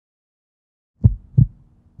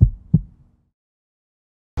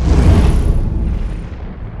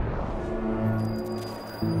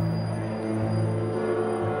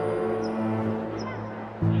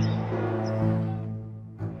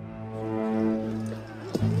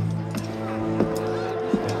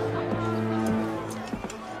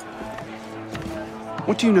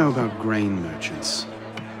What do you know about grain merchants?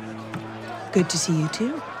 Good to see you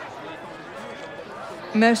too.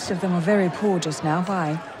 Most of them are very poor just now.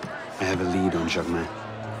 Why? I have a lead on Germain.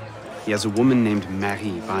 He has a woman named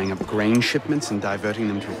Marie buying up grain shipments and diverting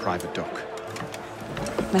them to a private dock.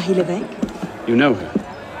 Marie Levesque? You know her?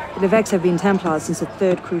 The Levesques have been Templars since the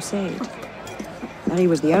Third Crusade. Marie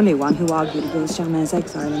was the only one who argued against Germain's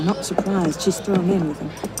exile. I'm not surprised she's thrown in with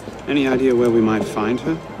him. Any idea where we might find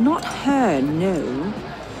her? Not her, no.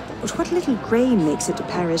 But what little grain makes it to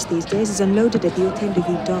Paris these days is unloaded at the Hôtel de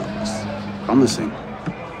Ville docks. Promising.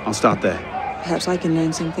 I'll start there. Perhaps I can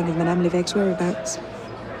learn something of Madame Levesque's whereabouts.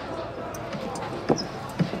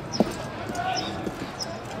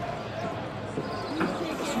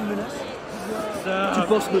 Tu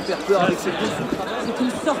penses me faire peur avec cette musique? C'est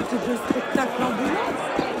une sorte de spectacle ambulant.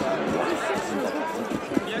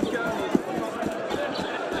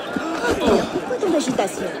 Pourquoi ton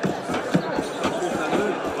agitation?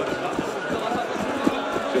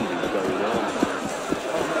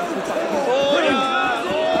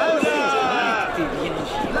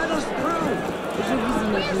 Je vous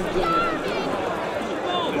imagine bien.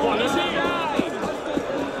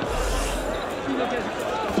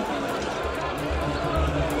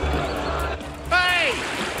 Hey!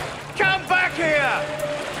 Come back here!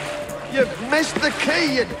 You've missed the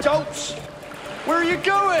key, you dopes! Where are you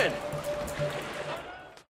going?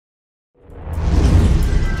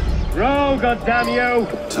 Row, goddamn you!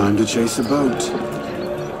 Time to chase a boat.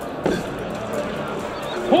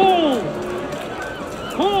 Pull!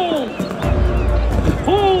 Pull!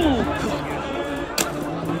 Pull!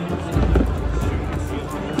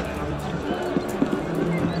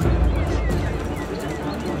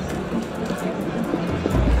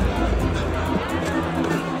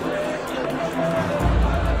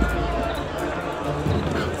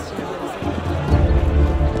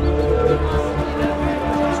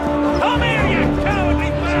 Come here, you cowardly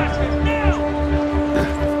bastard! Now!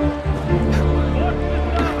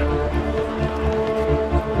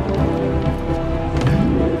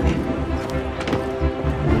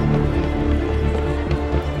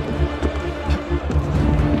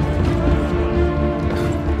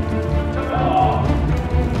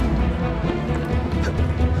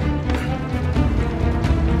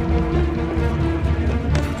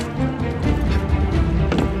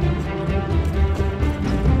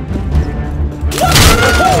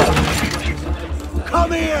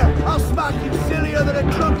 Come here! I'll smack you sillier than a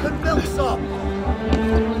drunken milksop!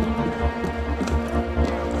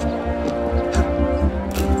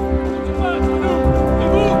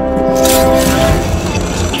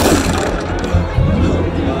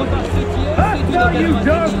 No, you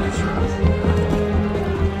don't!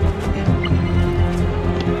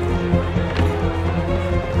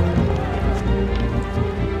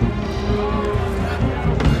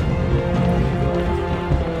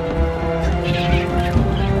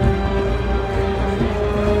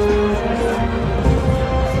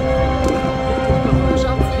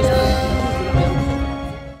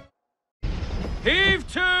 Heave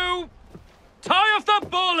to! Tie off the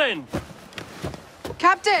bowline!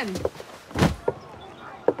 Captain!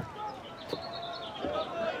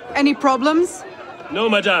 Any problems? No,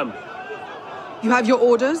 madame. You have your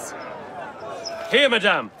orders? Here,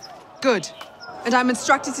 madame. Good. And I'm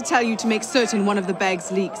instructed to tell you to make certain one of the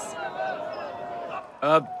bags leaks.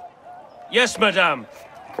 Yes, madame.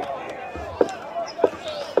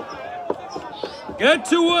 Get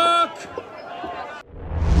to work!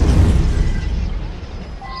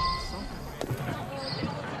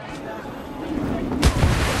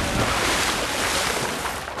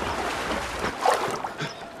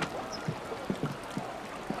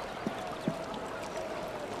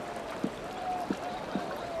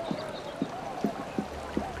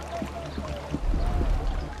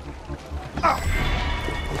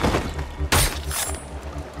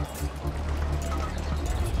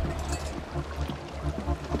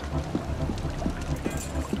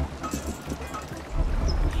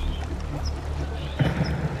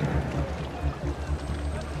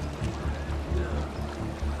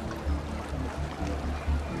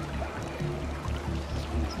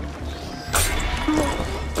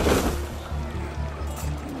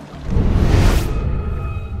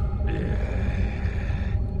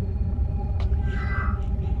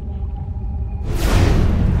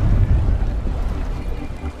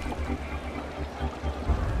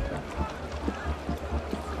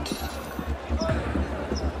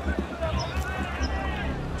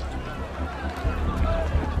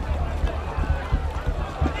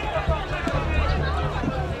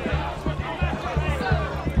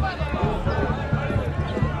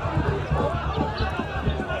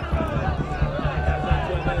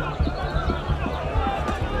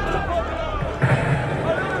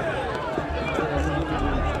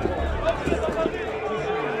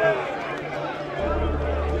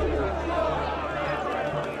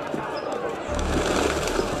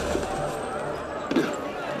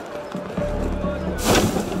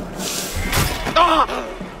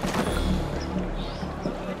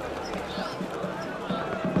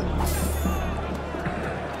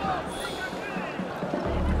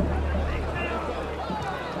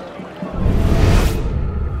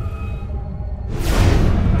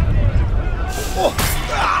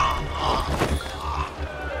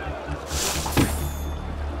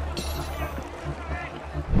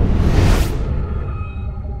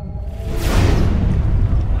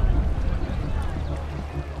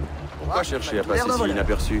 pas chercher à passer si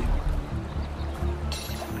inaperçu.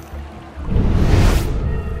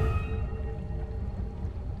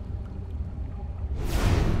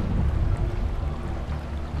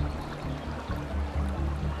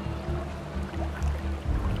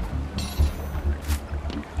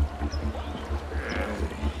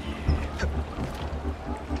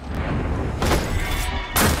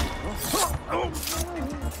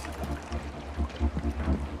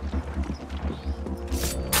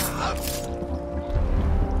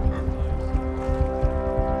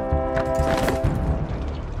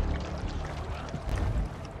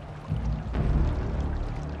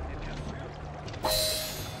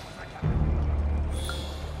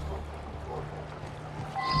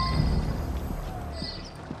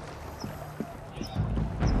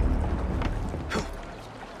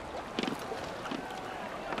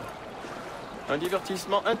 Un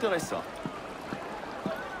divertissement intéressant.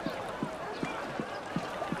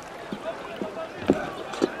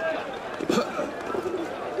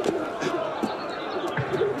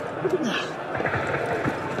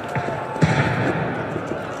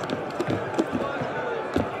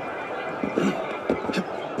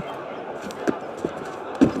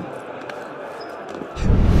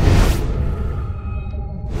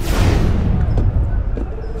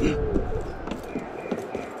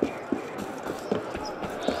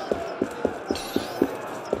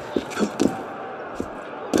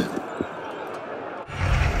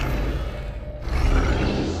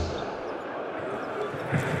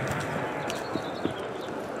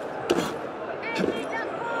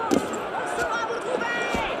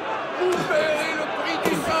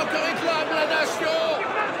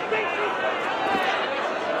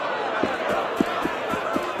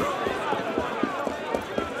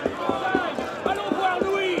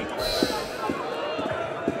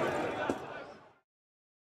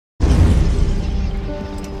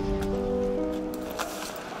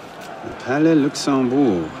 Palais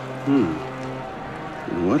Luxembourg.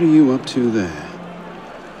 And what are you up to there?